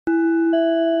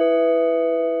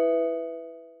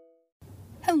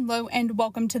Hello and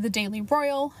welcome to the Daily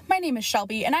Royal. My name is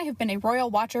Shelby and I have been a royal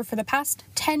watcher for the past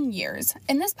 10 years.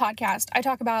 In this podcast, I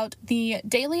talk about the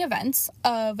daily events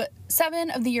of 7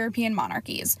 of the European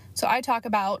monarchies. So I talk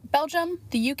about Belgium,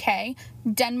 the UK,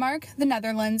 Denmark, the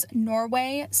Netherlands,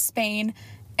 Norway, Spain,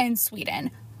 and Sweden.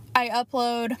 I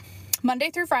upload Monday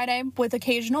through Friday with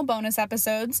occasional bonus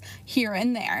episodes here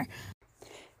and there.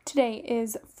 Today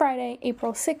is Friday,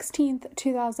 April 16th,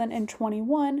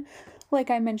 2021. Like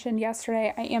I mentioned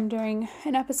yesterday, I am doing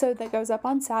an episode that goes up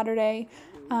on Saturday,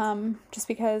 just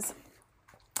because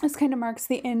this kind of marks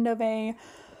the end of a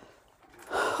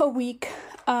week,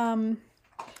 and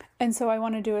so I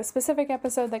want to do a specific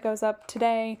episode that goes up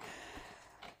today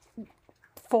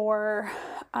for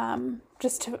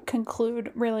just to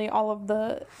conclude really all of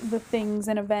the things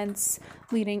and events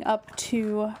leading up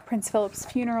to Prince Philip's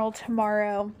funeral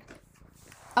tomorrow,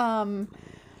 and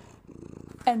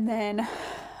then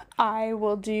I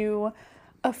will do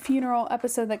a funeral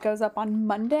episode that goes up on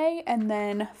Monday, and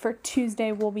then for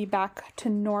Tuesday we'll be back to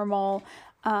normal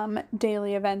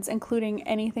daily events, including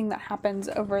anything that happens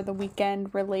over the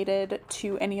weekend related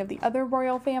to any of the other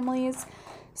royal families.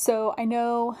 So I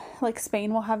know like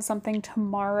Spain will have something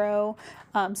tomorrow,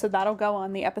 so that'll go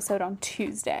on the episode on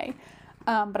Tuesday.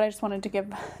 But I just wanted to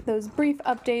give those brief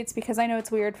updates because I know it's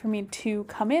weird for me to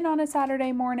come in on a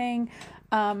Saturday morning,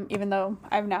 even though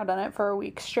I've now done it for a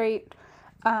week straight.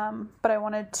 But I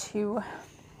wanted to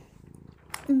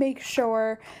make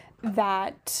sure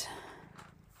that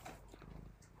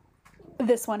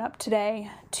this went up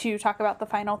today to talk about the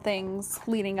final things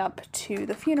leading up to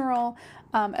the funeral,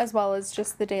 as well as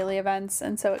just the daily events.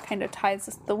 And so it kind of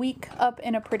ties the week up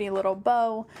in a pretty little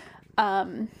bow.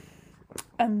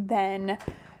 And then,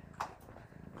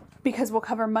 because we'll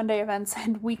cover Monday events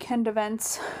and weekend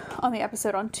events on the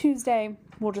episode on Tuesday,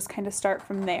 we'll just kind of start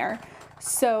from there.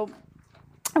 So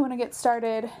I want to get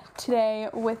started today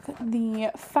with the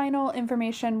final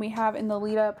information we have in the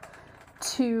lead up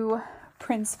to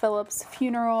Prince Philip's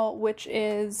funeral, which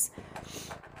is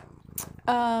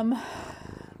about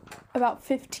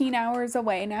 15 hours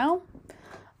away now.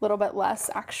 A little bit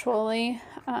less, actually.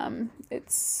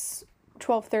 It's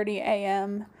 12:30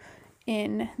 a.m.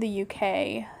 in the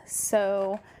UK,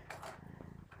 so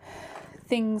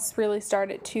things really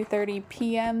start at 2:30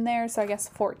 p.m. there, so I guess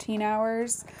 14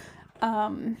 hours.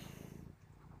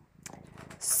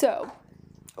 So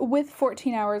with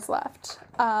 14 hours left,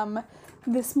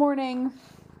 this morning,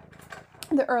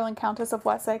 the Earl and Countess of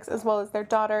Wessex, as well as their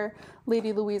daughter,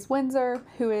 Lady Louise Windsor,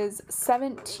 who is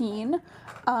 17,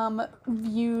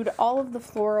 viewed all of the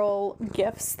floral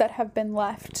gifts that have been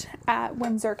left at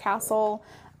Windsor Castle,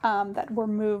 that were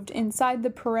moved inside the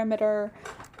perimeter,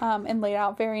 and laid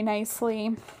out very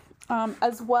nicely,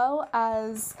 as well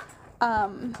as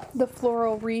the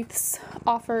floral wreaths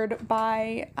offered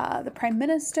by the Prime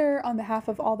Minister on behalf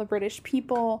of all the British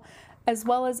people, as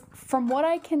well as, from what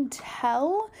I can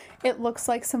tell, it looks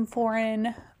like some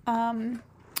foreign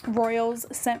royals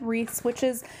sent wreaths,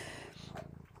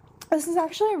 this is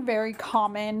actually a very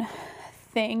common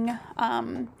thing.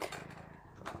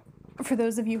 For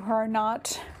those of you who are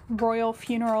not royal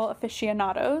funeral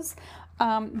aficionados,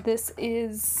 this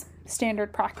is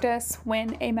standard practice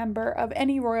when a member of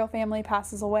any royal family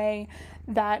passes away,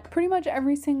 that pretty much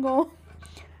every single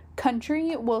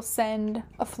country will send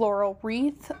a floral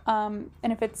wreath, and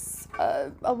if it's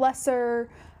a lesser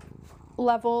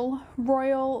level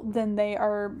royal, then they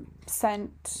are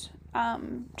sent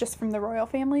just from the royal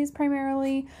families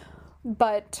primarily.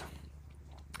 But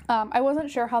I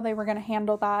wasn't sure how they were going to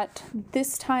handle that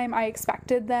this time. I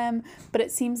expected them, but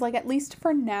it seems like, at least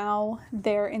for now,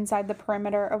 they're inside the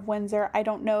perimeter of Windsor. I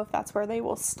don't know if that's where they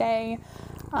will stay,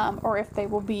 or if they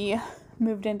will be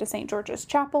moved into St. George's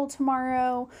Chapel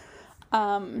tomorrow.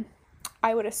 I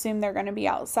would assume they're going to be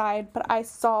outside, but I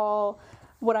saw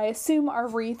what I assume are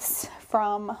wreaths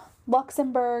from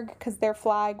Luxembourg, because their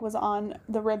flag was on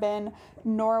the ribbon,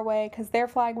 Norway, because their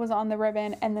flag was on the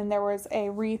ribbon, and then there was a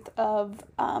wreath of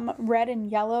red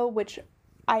and yellow, which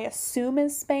I assume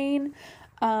is Spain,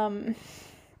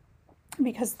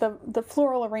 because the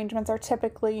floral arrangements are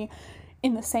typically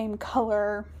in the same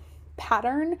color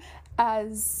pattern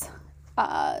as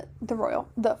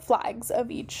the flags of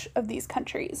each of these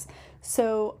countries.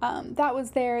 So that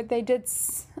was there. They did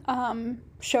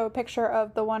show a picture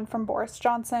of the one from Boris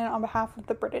Johnson on behalf of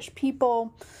the British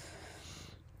people.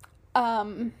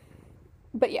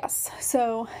 But yes,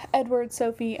 so Edward,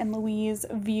 Sophie, and Louise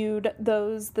viewed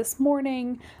those this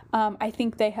morning. I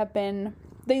think they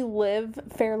live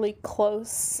fairly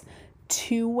close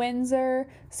to Windsor,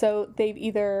 so they've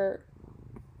either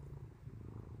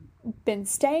been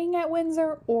staying at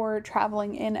Windsor or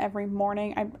traveling in every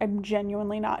morning. I'm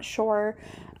genuinely not sure.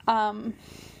 But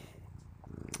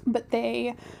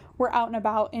they were out and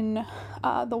about in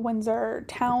the Windsor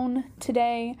town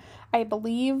today, I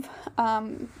believe.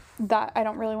 That I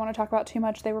don't really want to talk about too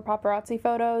much. They were paparazzi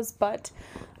photos, but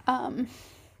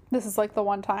this is like the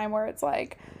one time where it's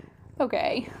like,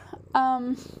 okay.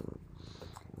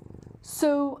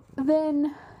 So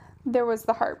then there was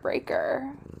the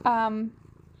heartbreaker.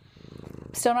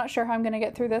 Still not sure how I'm going to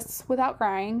get through this without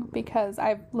crying, because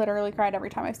I've literally cried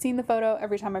every time I've seen the photo,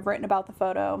 every time I've written about the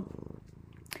photo.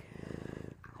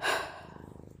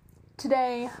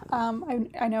 Today,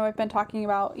 I know I've been talking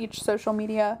about each social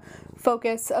media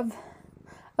focus of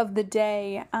the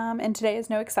day, and today is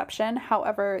no exception.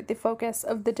 However, the focus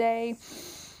of the day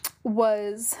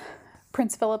was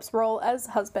Prince Philip's role as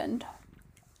husband,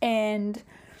 and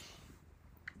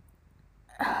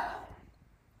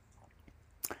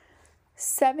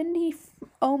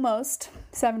almost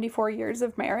 74 years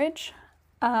of marriage,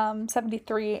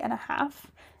 73 and a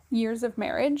half years of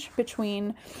marriage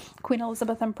between Queen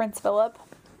Elizabeth and Prince Philip.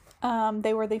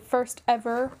 They were the first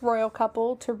ever royal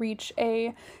couple to reach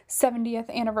a 70th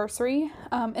anniversary,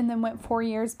 and then went 4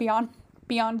 years beyond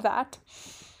that,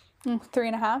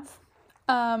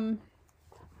 3.5.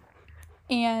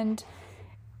 And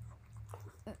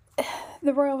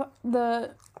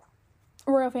the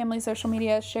royal family social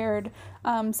media shared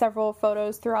several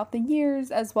photos throughout the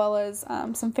years, as well as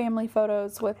some family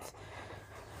photos with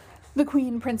the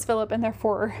Queen, Prince Philip, and their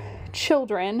 4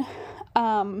 children.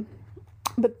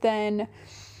 But then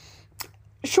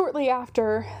shortly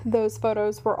after those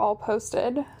photos were all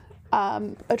posted,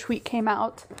 a tweet came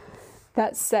out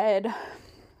that said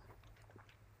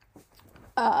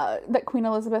that Queen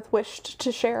Elizabeth wished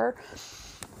to share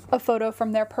a photo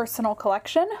from their personal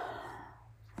collection.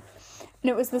 And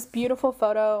it was this beautiful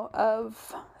photo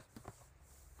of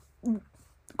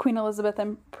Queen Elizabeth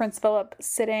and Prince Philip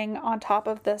sitting on top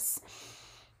of this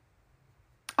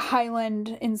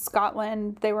highland in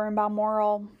Scotland. They were in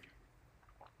Balmoral.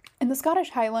 And the Scottish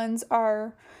Highlands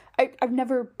are, I've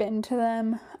never been to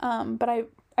them, but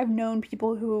I've known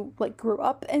people who like grew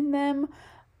up in them,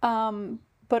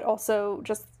 but also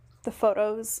just the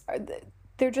photos,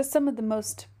 they're just some of the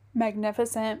most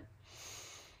magnificent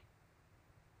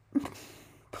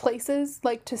places,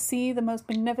 like to see the most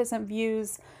magnificent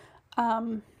views.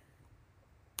 And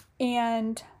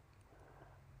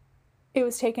it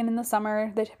was taken in the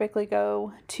summer. They typically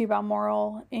go to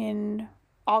Balmoral in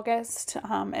August,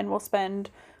 and we'll spend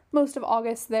most of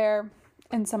August there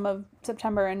and some of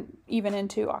September and even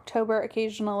into October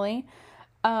occasionally.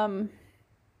 And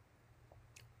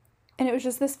it was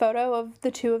just this photo of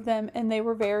the two of them, and they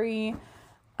were very,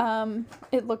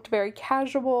 it looked very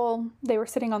casual. They were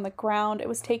sitting on the ground. It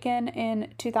was taken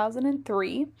in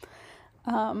 2003.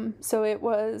 So it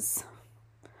was,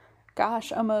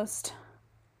 almost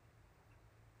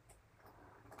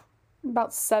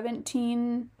about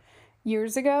 17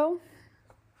 years ago,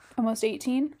 almost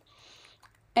 18.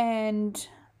 And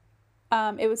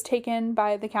it was taken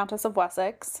by the Countess of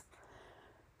Wessex.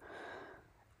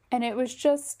 And it was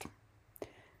just,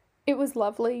 it was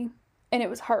lovely, and it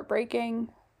was heartbreaking.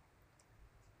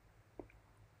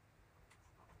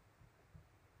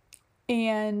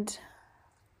 And,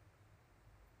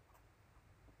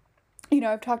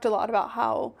 I've talked a lot about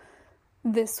how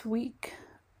this week,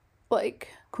 like,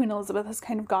 Queen Elizabeth has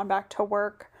kind of gone back to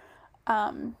work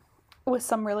with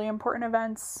some really important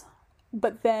events.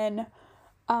 But then,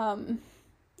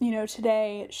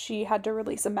 today she had to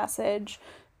release a message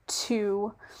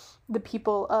to the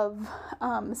people of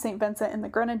St. Vincent and the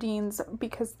Grenadines,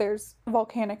 because there's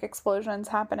volcanic explosions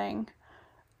happening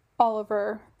all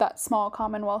over that small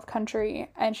Commonwealth country,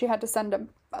 and she had to send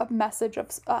a message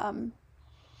of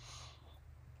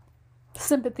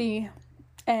sympathy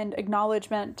and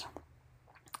acknowledgement.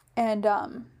 And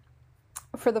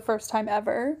for the first time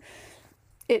ever,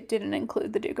 it didn't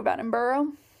include the Duke of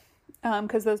Edinburgh,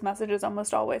 because those messages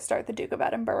almost always start the Duke of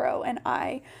Edinburgh and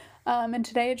I. And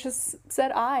today it just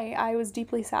said I was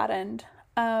deeply saddened.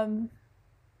 And,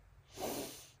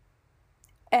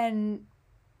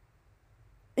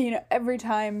 every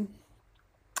time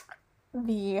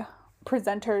the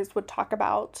presenters would talk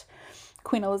about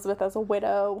Queen Elizabeth as a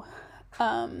widow,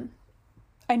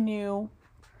 I knew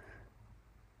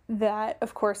that,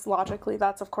 of course, logically,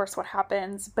 that's of course what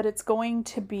happens, but it's going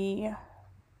to be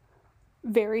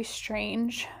very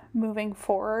strange moving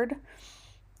forward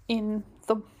in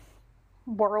the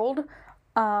world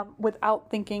without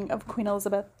thinking of Queen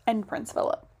Elizabeth and Prince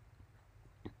Philip.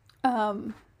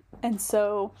 And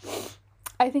so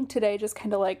I think today just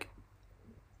kind of like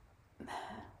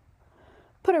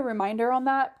put a reminder on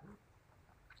that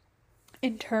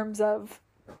in terms of,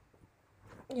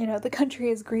 the country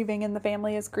is grieving and the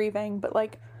family is grieving, but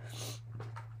like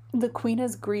the Queen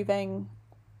is grieving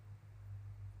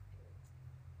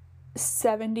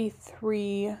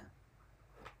 73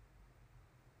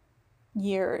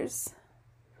 years,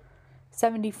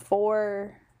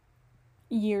 74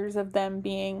 years of them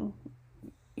being,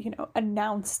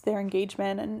 announced their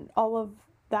engagement and all of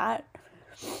that.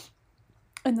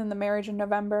 And then the marriage in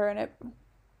November, and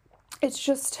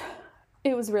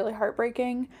it was really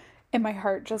heartbreaking, and my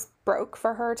heart just broke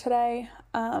for her today.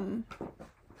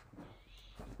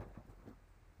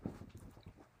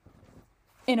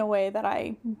 In a way that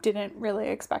I didn't really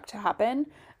expect to happen.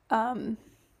 And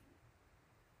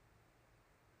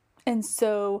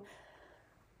so,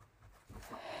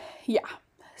 yeah.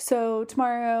 So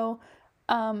tomorrow,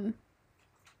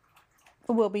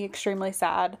 will be extremely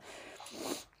sad.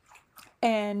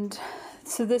 And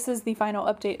so this is the final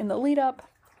update in the lead up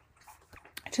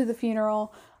to the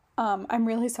funeral. I'm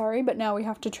really sorry, but now we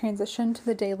have to transition to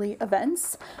the daily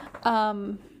events,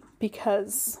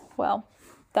 because, well,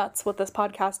 that's what this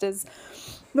podcast is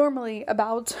normally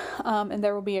about. And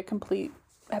there will be a complete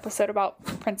episode about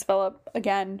Prince Philip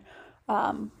again,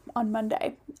 on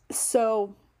Monday.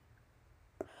 So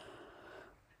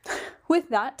with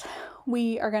that,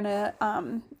 we are going to,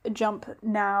 jump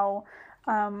now.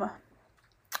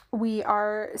 We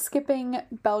are skipping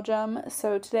Belgium.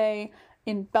 So today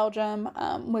in Belgium,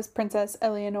 was Princess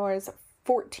Eleanor's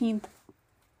 14th.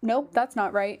 Nope, that's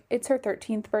not right. It's her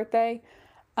 13th birthday.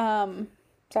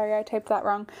 Sorry, I typed that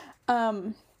wrong.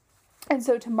 And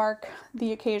so to mark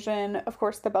the occasion, of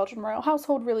course, the Belgian royal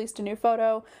household released a new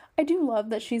photo. I do love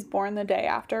that she's born the day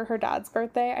after her dad's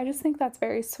birthday. I just think that's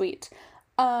very sweet.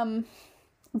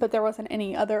 But there wasn't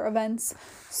any other events,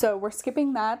 so we're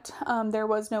skipping that. There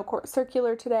was no court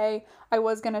circular today. I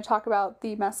was going to talk about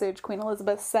the message Queen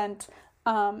Elizabeth sent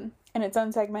in its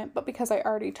own segment, but because I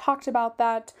already talked about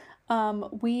that,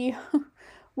 we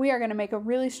are going to make a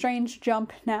really strange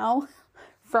jump now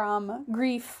from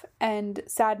grief and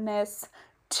sadness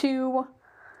to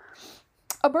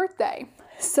a birthday.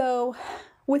 So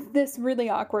with this really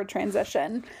awkward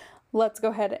transition, let's go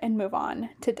ahead and move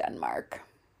on to Denmark.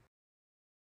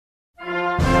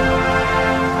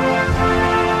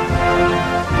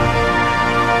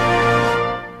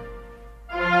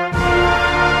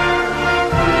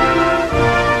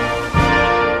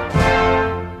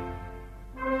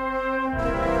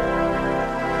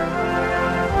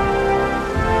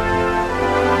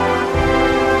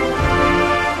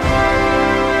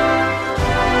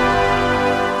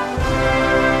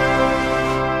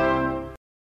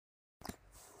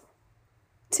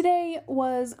 Today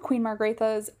was Queen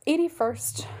Margrethe's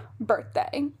 81st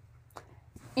birthday,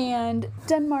 and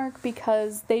Denmark,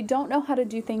 because they don't know how to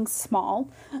do things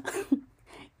small,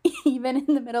 even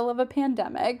in the middle of a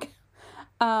pandemic,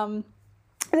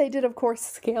 they did, of course,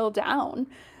 scale down,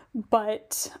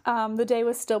 but the day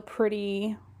was still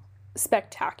pretty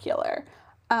spectacular.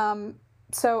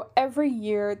 So every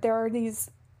year there are these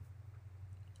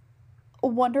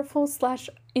wonderful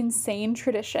 / insane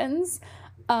traditions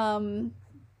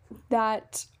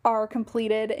that are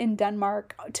completed in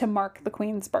Denmark to mark the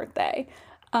Queen's birthday.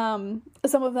 Some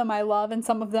of them I love, and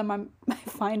some of them I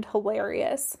find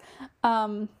hilarious.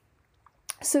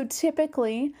 So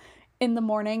typically in the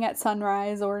morning at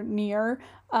sunrise or near,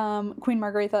 Queen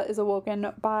Margrethe is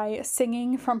awoken by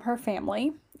singing from her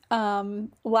family.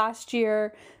 Last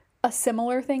year, a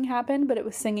similar thing happened, but it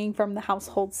was singing from the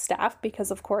household staff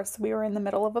because, of course, we were in the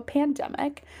middle of a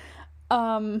pandemic.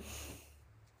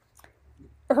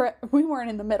 Or we weren't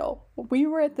in the middle. We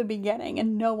were at the beginning,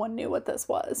 and no one knew what this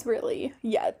was really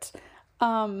yet.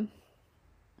 And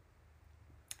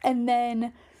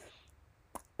then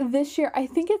this year, I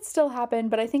think it still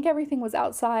happened, but I think everything was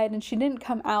outside, and she didn't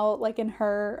come out like in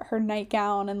her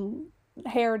nightgown and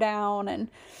hair down, and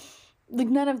like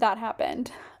none of that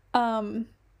happened.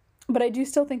 But I do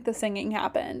still think the singing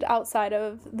happened outside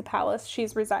of the palace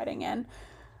she's residing in.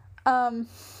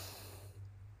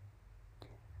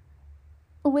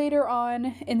 Later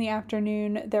on in the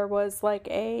afternoon, there was like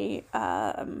a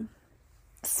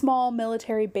small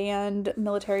military band,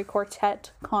 military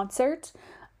quartet concert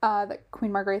that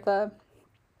Queen Margrethe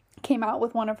came out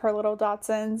with one of her little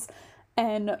Datsuns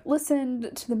and listened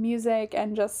to the music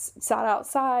and just sat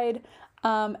outside.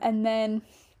 And then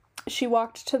she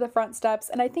walked to the front steps,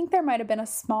 and I think there might have been a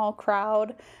small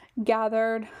crowd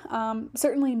gathered.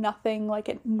 Certainly nothing like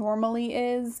it normally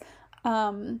is.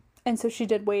 And so she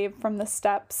did wave from the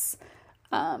steps,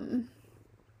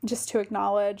 just to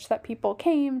acknowledge that people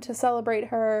came to celebrate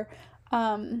her.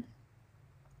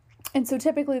 And so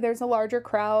typically there's a larger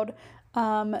crowd.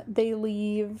 They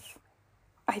leave,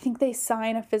 I think they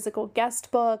sign a physical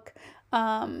guest book,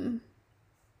 and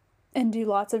do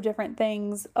lots of different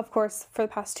things. Of course, for the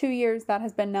past 2 years, that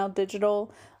has been now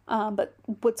digital. But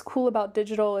what's cool about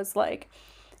digital is like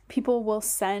people will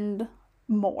send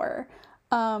more.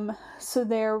 So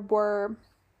there were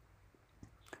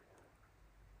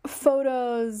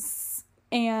photos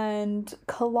and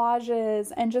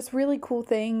collages and just really cool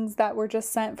things that were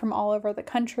just sent from all over the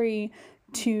country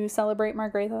to celebrate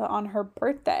Margrethe on her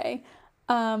birthday.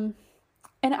 And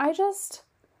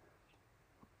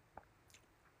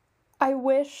I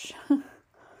wish,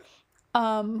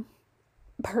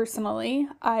 personally,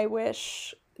 I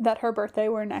wish that her birthday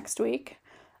were next week.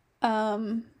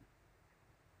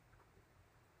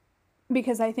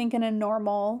 Because I think in a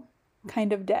normal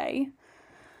kind of day,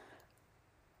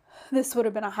 this would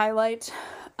have been a highlight.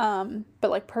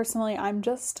 But like personally, I'm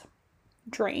just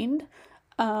drained.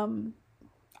 I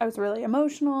was really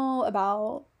emotional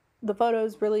about the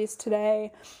photos released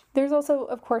today. There's also,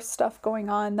 of course, stuff going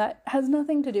on that has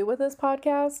nothing to do with this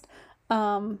podcast.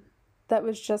 That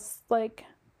was just like,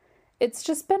 it's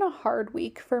just been a hard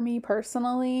week for me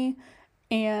personally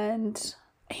and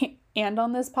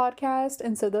on this podcast.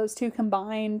 And so those two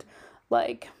combined,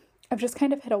 like, I've just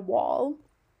kind of hit a wall.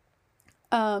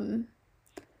 And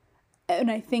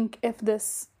I think if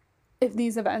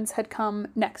these events had come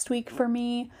next week for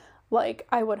me, like,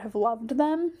 I would have loved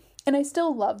them. And I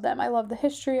still love them. I love the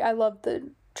history. I love the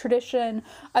tradition.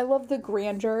 I love the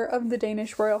grandeur of the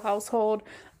Danish royal household.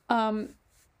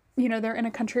 They're in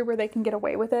a country where they can get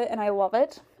away with it, and I love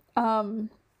it. And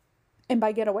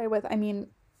by get away with, I mean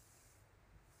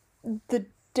the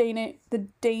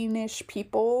Danish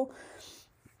people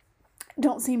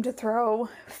don't seem to throw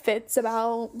fits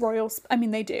about royals. I mean,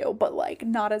 they do, but like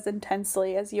not as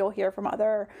intensely as you'll hear from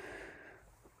other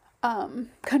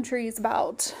countries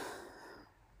about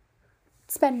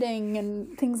spending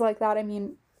and things like that. I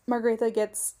mean, Margrethe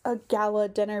gets a gala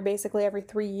dinner basically every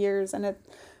 3 years, and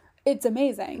it's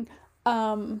amazing.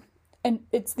 And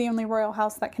it's the only royal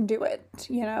house that can do it.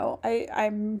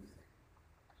 I'm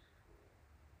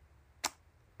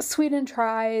Sweden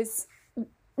tries,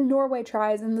 Norway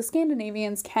tries, and the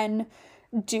Scandinavians can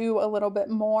do a little bit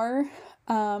more.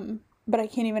 But I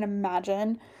can't even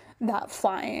imagine that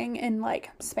flying in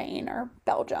like Spain or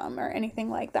Belgium or anything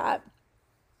like that.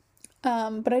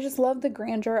 But I just love the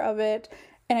grandeur of it.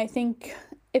 And I think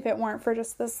if it weren't for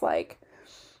just this like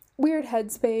weird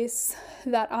headspace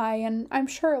that and I'm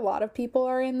sure a lot of people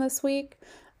are in this week,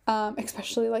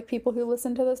 especially like people who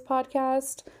listen to this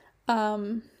podcast,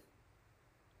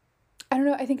 I don't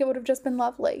know, I think it would have just been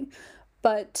lovely,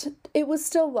 but it was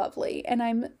still lovely. And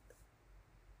I'm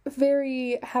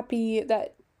very happy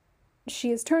that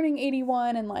she is turning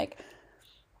 81, and like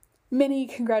many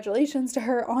congratulations to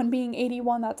her on being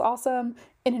 81. That's awesome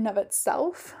in and of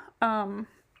itself.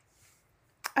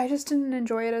 I just didn't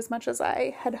enjoy it as much as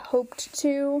I had hoped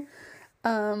to,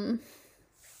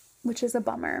 which is a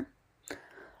bummer.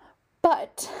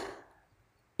 But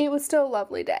it was still a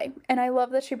lovely day, and I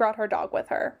love that she brought her dog with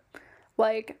her.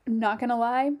 Like, not gonna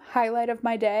lie, highlight of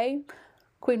my day,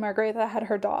 Queen Margrethe had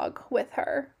her dog with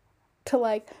her to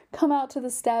like come out to the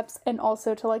steps and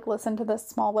also to like listen to this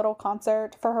small little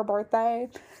concert for her birthday,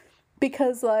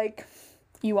 because like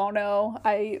you all know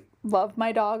I love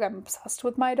my dog. I'm obsessed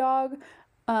with my dog.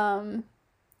 And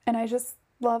I just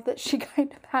love that she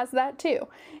kind of has that too.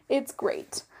 It's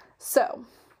great. So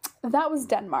that was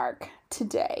Denmark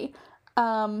today.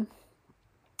 And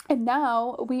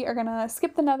now we are gonna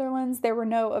skip the Netherlands. There were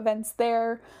no events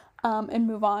there, and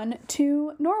move on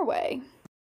to Norway.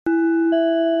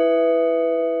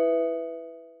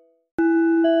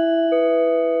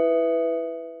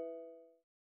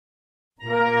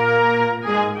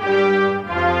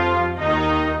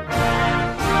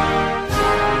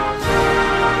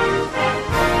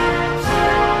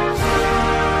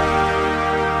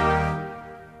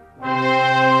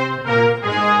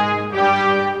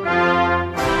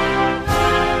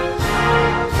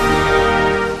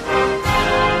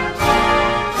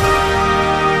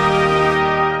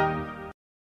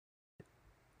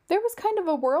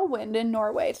 A whirlwind in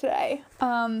Norway today.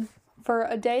 For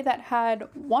a day that had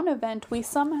one event, we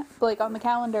like on the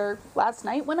calendar last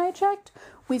night when I checked,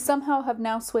 we somehow have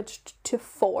now switched to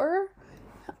 4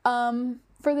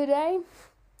 for the day.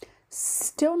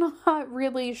 Still not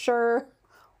really sure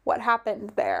what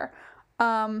happened there.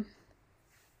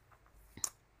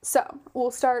 So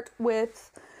we'll start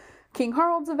with King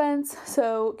Harald's events.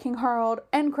 So King Harald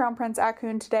and Crown Prince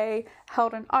Haakon today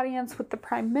held an audience with the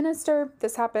Prime Minister.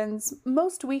 This happens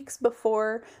most weeks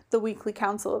before the weekly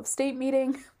Council of State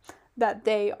meeting. that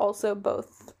they also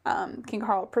both, King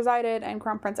Harald presided and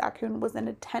Crown Prince Haakon was in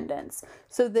attendance.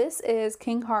 So this is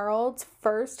King Harald's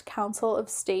first Council of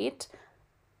State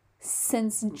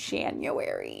since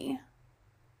January.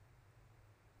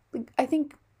 I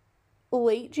think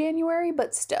late January,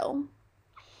 but still.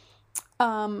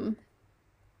 And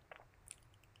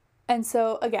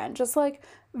so again, just like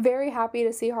very happy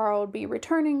to see Harald be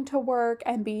returning to work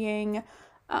and being,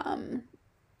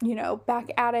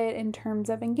 back at it in terms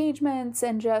of engagements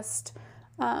and just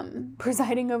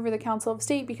presiding over the Council of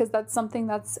State, because that's something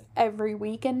that's every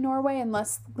week in Norway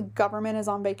unless the government is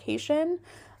on vacation.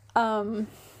 And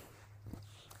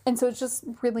so it's just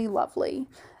really lovely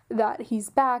that he's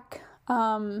back.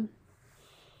 I'm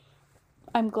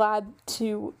glad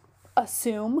to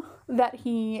assume that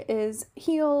he is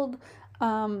healed,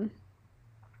 and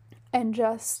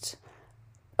just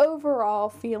overall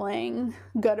feeling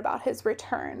good about his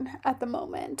return at the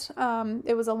moment.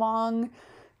 It was a long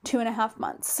 2.5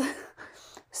 months.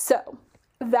 So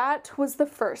that was the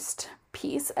first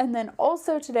piece. And then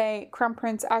also today, Crown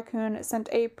Prince Haakon sent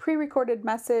a pre-recorded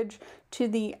message to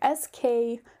the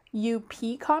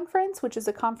SKUP conference, which is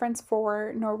a conference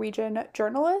for Norwegian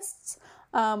journalists,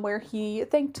 where he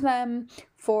thanked them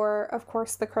for, of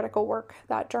course, the critical work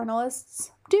that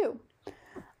journalists do.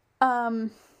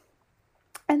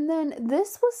 And then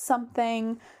this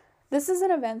is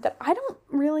an event that I don't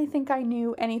really think I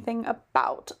knew anything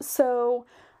about. So,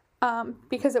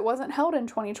 because it wasn't held in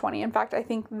 2020. In fact, I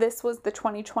think this was the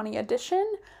 2020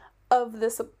 edition of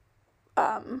this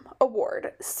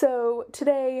award. So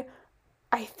today,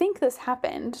 I think this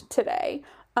happened today.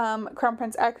 Crown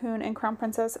Prince Haakon and Crown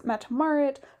Princess Mette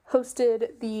Marit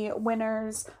hosted the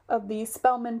winners of the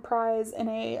Spelman Prize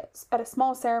at a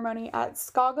small ceremony at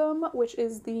Skogum, which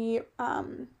is the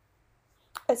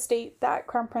estate that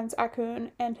Crown Prince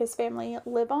Haakon and his family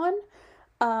live on.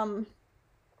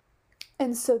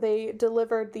 And so they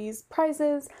delivered these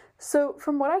prizes. So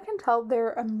from what I can tell,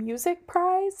 they're a music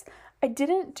prize. I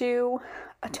didn't do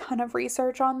a ton of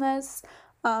research on this.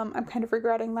 I'm kind of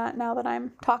regretting that now that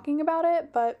I'm talking about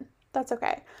it, but that's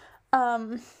okay.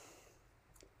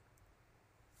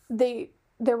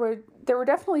 There were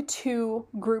definitely two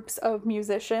groups of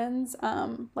musicians,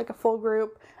 like a full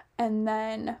group, and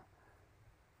then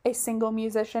a single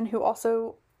musician who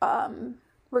also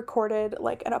recorded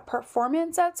like a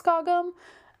performance at Skogum.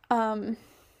 And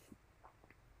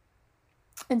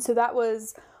so that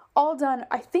was all done,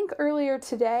 I think, earlier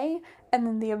today, and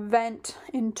then the event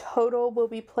in total will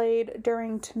be played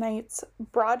during tonight's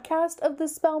broadcast of the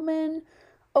Spelman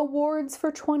Awards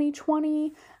for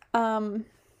 2020. And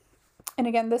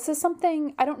again, this is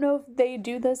something, I don't know if they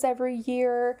do this every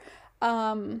year,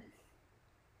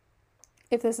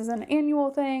 if this is an annual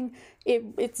thing.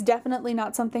 It's definitely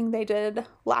not something they did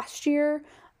last year.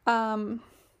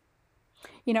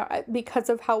 Because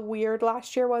of how weird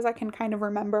last year was, I can kind of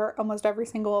remember almost every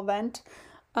single event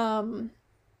from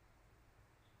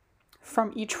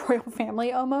each royal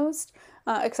family almost,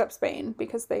 except Spain,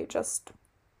 because they just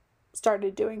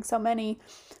started doing so many.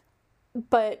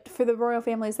 But for the royal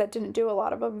families that didn't do a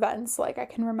lot of events, I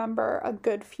can remember a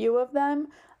good few of them.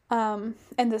 And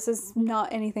this is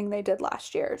not anything they did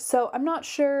last year. So I'm not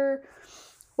sure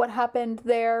what happened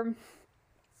there.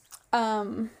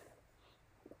 I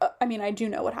do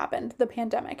know what happened. The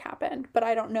pandemic happened, but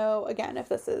I don't know, again, if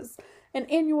this is an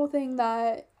annual thing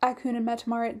that Haakon and Mette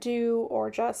Marit do, or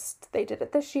just they did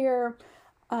it this year.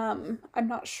 I'm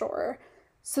not sure.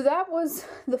 So that was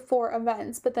the 4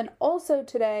 events, but then also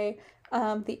today,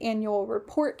 the annual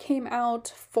report came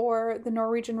out for the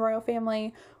Norwegian royal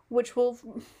family, which will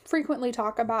frequently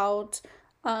talk about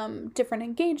different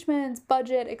engagements,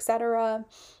 budget, etc.,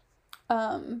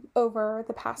 over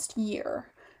the past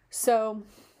year. So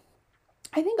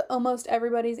I think almost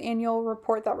everybody's annual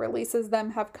report that releases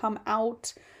them have come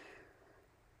out.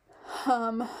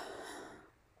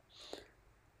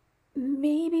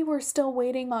 Maybe we're still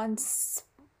waiting on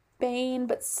Spain,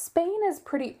 but Spain is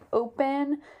pretty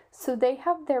open, so they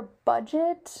have their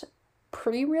budget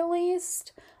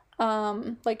pre-released.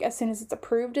 As soon as it's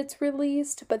approved, it's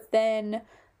released, but then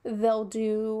they'll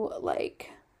do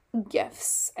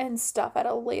gifts and stuff at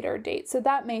a later date. So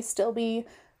that may still be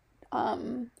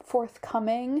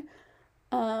forthcoming.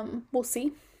 We'll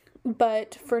see.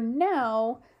 But for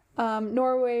now,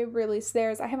 Norway released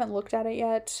theirs. I haven't looked at it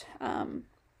yet,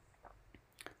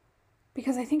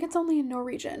 because I think it's only in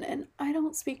Norwegian, and I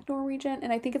don't speak Norwegian,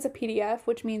 and I think it's a PDF,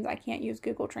 which means I can't use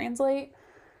Google Translate.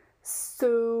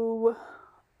 So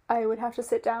I would have to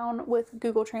sit down with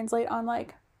Google Translate on my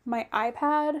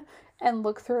iPad and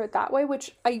look through it that way,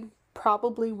 which I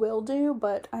probably will do,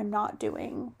 but I'm not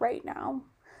doing right now.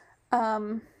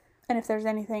 And if there's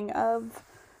anything of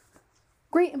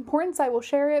great importance, I will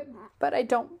share it, but I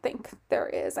don't think there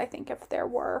is. I think if there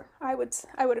were, I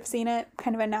would have seen it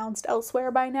kind of announced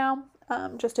elsewhere by now,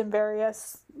 just in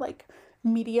various like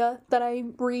media that I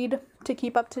read to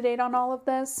keep up to date on all of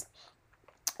this.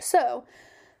 So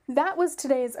that was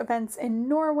today's events in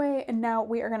Norway, and now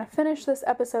we are going to finish this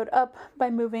episode up by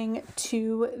moving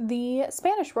to the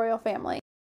Spanish royal family.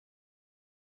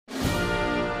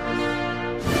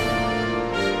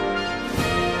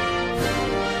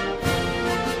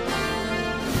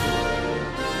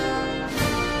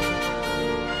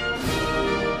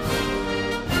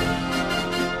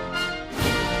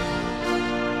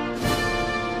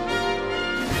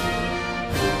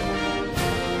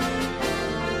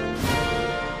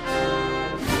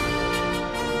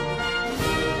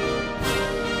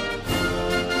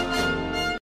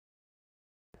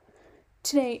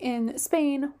 Today in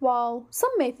Spain, while some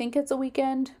may think it's a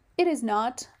weekend, it is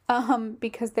not,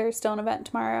 because there's still an event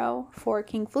tomorrow for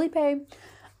King Felipe.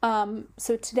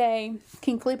 So today,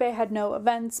 King Felipe had no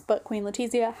events, but Queen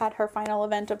Letizia had her final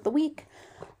event of the week.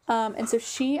 And so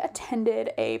she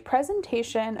attended a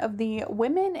presentation of the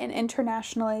Women in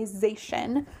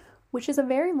Internationalization, which is a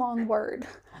very long word.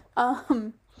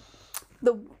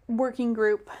 The working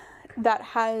group that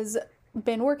has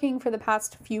been working for the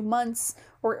past few months,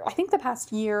 or I think the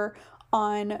past year,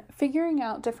 on figuring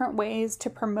out different ways to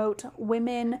promote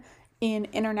women in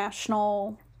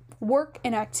international work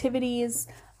and activities,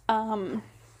 in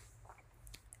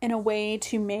a way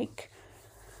to make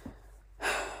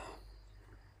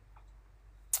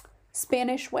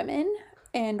Spanish women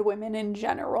and women in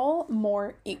general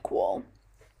more equal.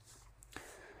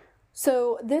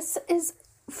 So this is,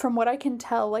 from what I can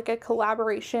tell, like a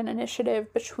collaboration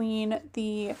initiative between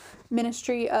the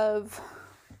Ministry of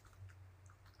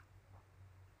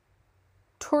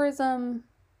Tourism,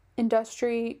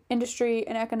 Industry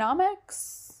and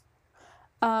Economics,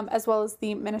 as well as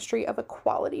the Ministry of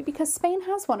Equality, because Spain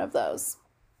has one of those.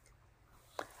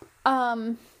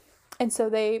 And so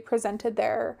they presented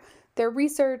their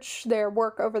research, their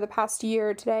work over the past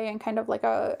year today, and kind of like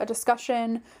a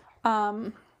discussion.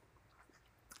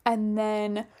 And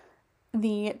then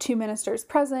the two ministers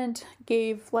present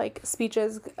gave like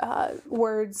speeches,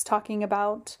 words talking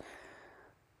about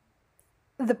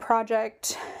the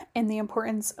project and the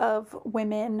importance of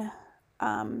women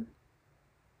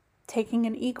taking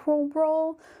an equal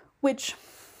role, which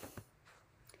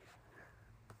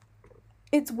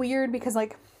it's weird because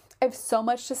like I have so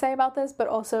much to say about this, but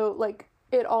also like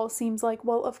it all seems like,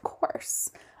 well, of course.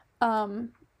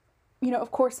 Of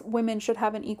course, women should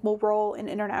have an equal role in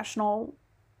international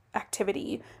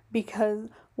activity because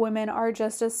women are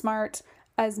just as smart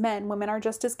as men. Women are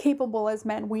just as capable as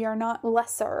men. We are not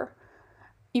lesser,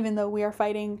 even though we are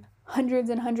fighting hundreds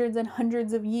and hundreds and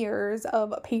hundreds of years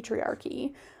of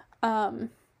patriarchy. I'm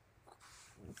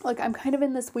kind of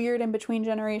in this weird in-between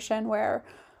generation where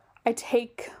I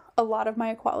take a lot of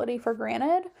my equality for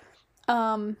granted,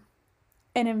 and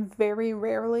am very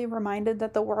rarely reminded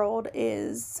that the world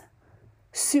is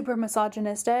super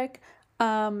misogynistic,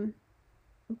 but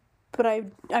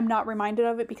I'm not reminded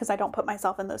of it because I don't put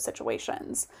myself in those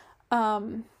situations.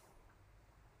 And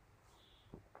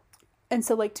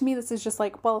so, like, to me, this is just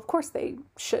like, well, of course they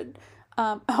should.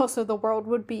 Also, the world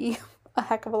would be a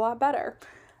heck of a lot better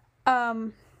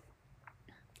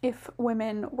if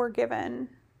women were given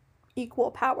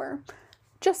equal power.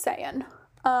 Just saying.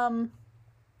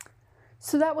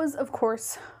 So that was, of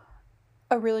course,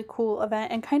 a really cool event,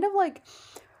 and kind of like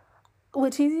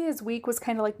Letizia's week was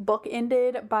kind of like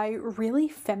bookended by really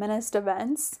feminist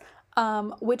events,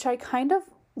 which I kind of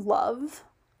love,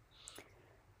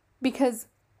 because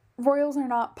royals are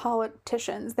not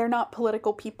politicians. They're not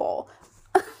political people.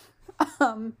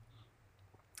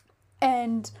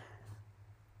 And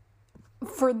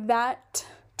for that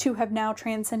to have now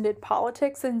transcended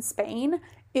politics in Spain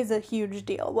is a huge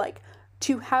deal. Like,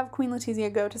 to have Queen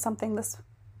Letizia go to something this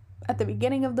at the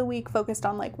beginning of the week focused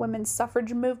on like women's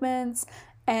suffrage movements,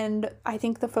 and I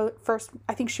think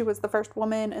I think she was the first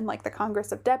woman in like the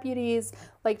Congress of Deputies,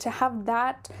 like to have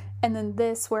that, and then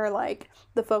this where like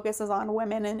the focus is on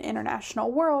women in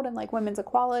international world and like women's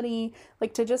equality,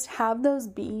 like to just have those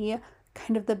be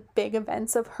kind of the big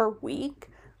events of her week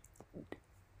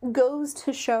goes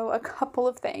to show a couple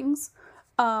of things.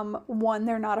 One,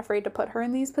 they're not afraid to put her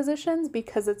in these positions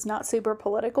because it's not super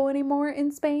political anymore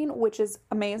in Spain, which is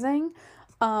amazing.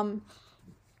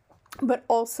 But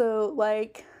also,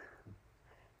 like,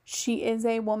 she is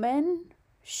a woman.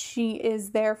 She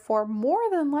is therefore more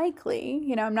than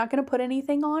likely, I'm not going to put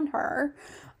anything on her,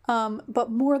 but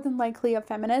more than likely a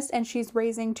feminist, and she's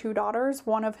raising 2 daughters,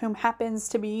 one of whom happens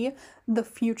to be the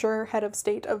future head of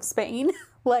state of Spain.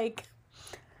 Like,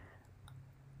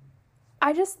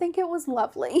 I just think it was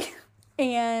lovely.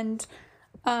 And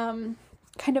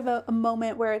kind of a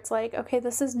moment where it's like, okay,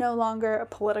 this is no longer a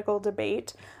political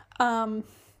debate.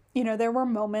 There were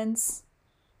moments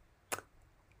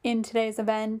in today's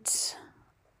event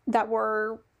that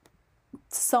were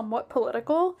somewhat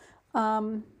political,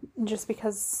 just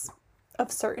because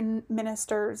of certain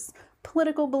ministers'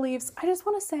 political beliefs. I just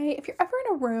want to say, if you're ever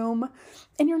in a room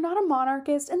and you're not a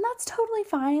monarchist, and that's totally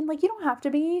fine, like, you don't have to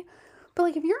be, but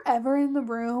like, if you're ever in the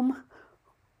room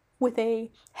with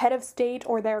a head of state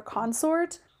or their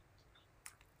consort,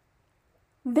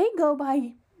 they go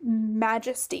by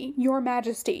majesty, your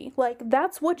majesty. Like,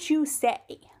 that's what you say.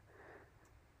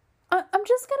 I'm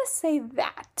just gonna say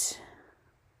that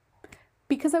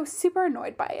because I was super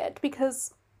annoyed by it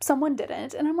because someone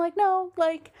didn't, and I'm like, no,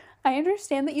 like, I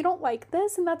understand that you don't like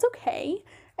this, and that's okay.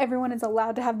 Everyone is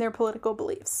allowed to have their political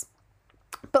beliefs.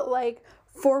 But like,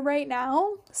 for right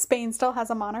now, Spain still has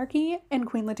a monarchy, and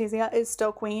Queen Letizia is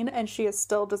still queen, and she is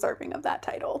still deserving of that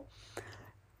title.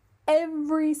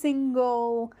 Every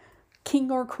single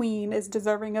king or queen is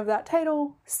deserving of that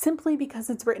title simply because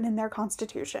it's written in their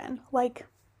constitution. Like,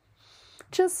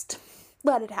 just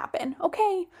let it happen,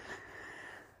 okay?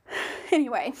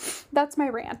 Anyway, that's my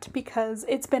rant because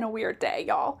it's been a weird day,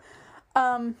 y'all.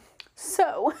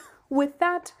 So with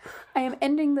that, I am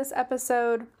ending this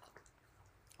episode.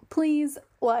 Please,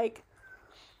 like,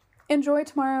 enjoy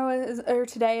tomorrow or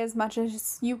today as much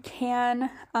as you can.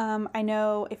 I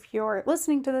know if you're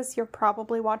listening to this, you're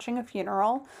probably watching a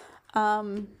funeral.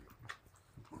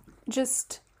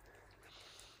 Just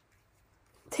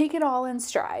take it all in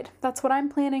stride. That's what I'm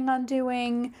planning on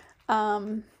doing.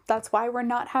 That's why we're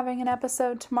not having an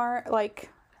episode tomorrow, like,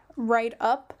 right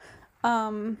up,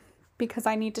 because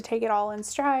I need to take it all in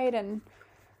stride and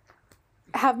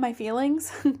have my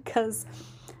feelings, because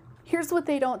here's what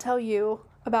they don't tell you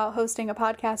about hosting a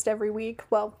podcast every week.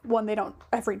 Well, one, they don't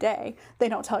every day. They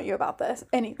don't tell you about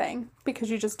anything, because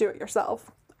you just do it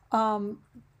yourself. But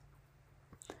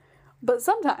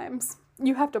sometimes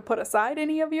you have to put aside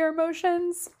any of your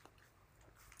emotions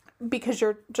because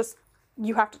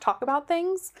you have to talk about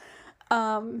things.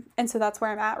 And so that's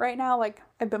where I'm at right now. Like,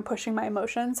 I've been pushing my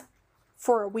emotions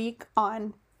for a week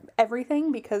on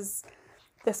everything because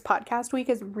this podcast week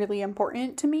is really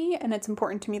important to me, and it's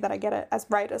important to me that I get it as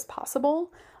right as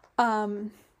possible.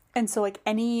 And so, like,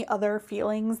 any other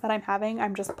feelings that I'm having,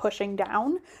 I'm just pushing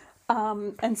down.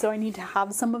 And so I need to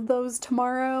have some of those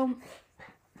tomorrow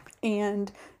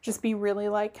and just be really,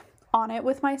 like, on it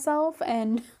with myself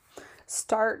and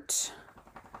start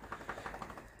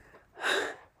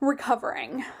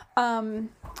recovering.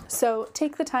 So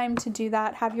take the time to do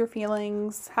that. Have your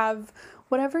feelings, have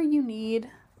whatever you need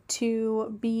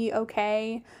to be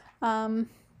okay. And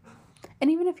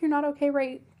even if you're not okay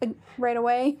right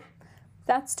away,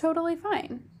 that's totally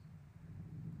fine.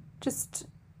 Just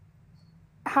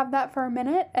have that for a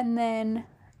minute, and then,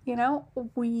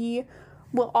 we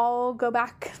will all go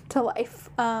back to life.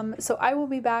 So I will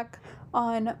be back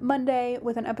on Monday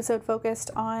with an episode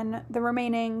focused on the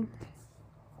remaining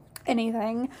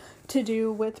anything to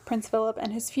do with Prince Philip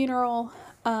and his funeral.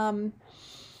 And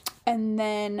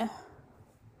then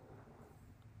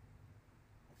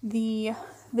the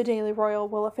Daily Royal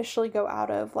will officially go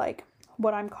out of, like,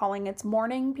 what I'm calling its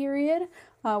mourning period,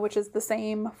 which is the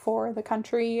same for the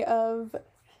country of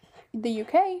the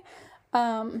UK.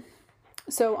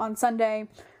 So on Sunday,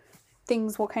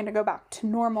 things will kind of go back to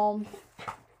normal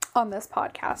on this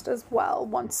podcast as well.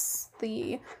 Once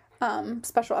the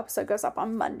special episode goes up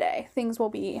on Monday, things will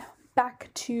be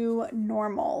back to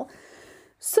normal.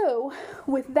 So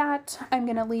with that, I'm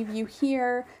going to leave you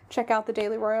here. Check out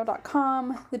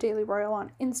thedailyroyal.com, The Daily Royal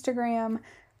on Instagram,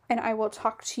 and I will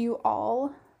talk to you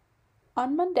all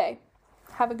on Monday.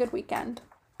 Have a good weekend.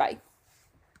 Bye.